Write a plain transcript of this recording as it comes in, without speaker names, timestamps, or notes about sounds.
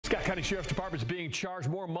County Sheriff's Department is being charged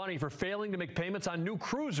more money for failing to make payments on new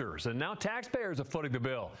cruisers, and now taxpayers are footing the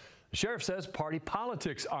bill. The sheriff says party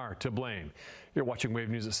politics are to blame. You're watching Wave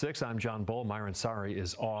News at 6. I'm John Bull. Myron Sari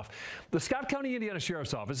is off. The Scott County, Indiana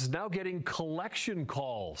Sheriff's Office is now getting collection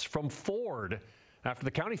calls from Ford after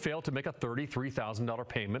the county failed to make a $33,000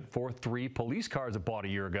 payment for 3 police cars it bought a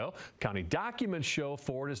year ago. County documents show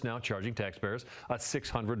Ford is now charging taxpayers a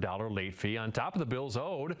 $600 late fee on top of the bills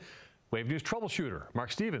owed. Wave News troubleshooter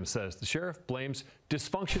Mark Stevens says the sheriff blames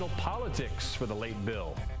dysfunctional politics for the late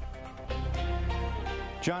bill.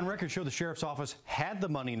 John, records show the sheriff's office had the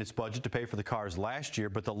money in its budget to pay for the cars last year,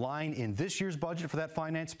 but the line in this year's budget for that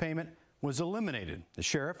finance payment was eliminated. The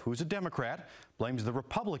sheriff, who's a Democrat, blames the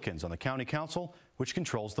Republicans on the county council, which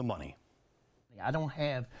controls the money. I don't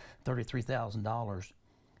have $33,000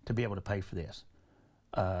 to be able to pay for this.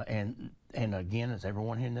 And again, as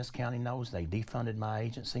everyone here in this county knows, they defunded my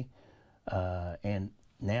agency. And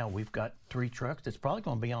now we've got 3 trucks that's probably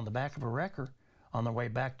going to be on the back of a wrecker on their way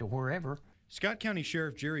back to wherever. Scott County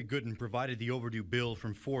Sheriff Jerry Gooden provided the overdue bill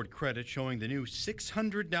from Ford Credit showing the new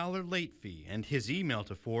 $600 late fee and his email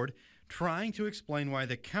to Ford trying to explain why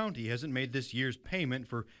the county hasn't made this year's payment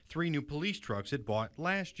for 3 new police trucks it bought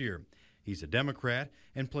last year. He's a Democrat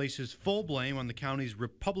and places full blame on the county's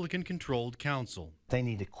Republican-controlled council. They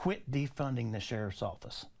need to quit defunding the sheriff's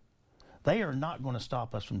office. They are not going to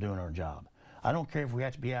stop us from doing our job. I don't care if we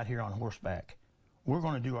have to be out here on horseback. We're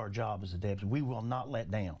going to do our job as the deputies. We will not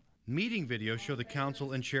let down. Meeting videos show the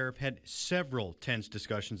council and sheriff had several tense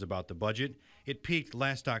discussions about the budget. It peaked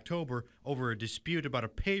last October over a dispute about a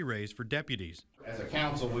pay raise for deputies. As a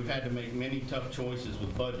council, we've had to make many tough choices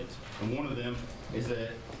with budgets, and one of them is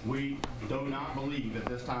that we do not believe at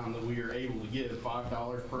this time that we are able to give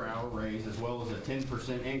 $5 per hour raise as well as a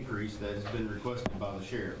 10% increase that has been requested by the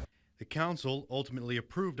sheriff. The council ultimately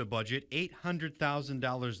approved a budget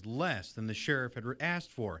 $800,000 less than the sheriff had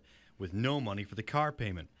asked for, with no money for the car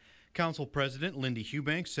payment. Council President Lindy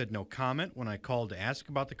Eubanks said no comment when I called to ask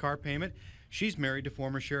about the car payment. She's married to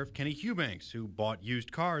former Sheriff Kenny Eubanks, who bought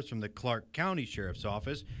used cars from the Clark County Sheriff's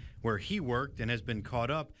Office, where he worked and has been caught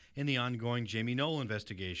up in the ongoing Jamie Knoll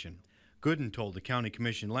investigation. Gooden told the county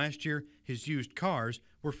commission last year his used cars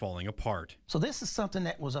were falling apart. So this is something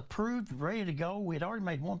that was approved, ready to go. We had already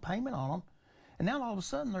made 1 payment on them, and now all of a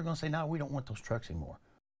sudden they're going to say, no, we don't want those trucks anymore.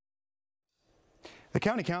 The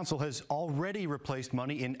county council has already replaced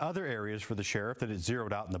money in other areas for the sheriff that it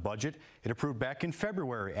zeroed out in the budget. It approved back in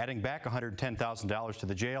February, adding back $110,000 to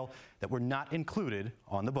the jail that were not included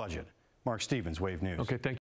on the budget. Mark Stevens, Wave News. Okay, thank you.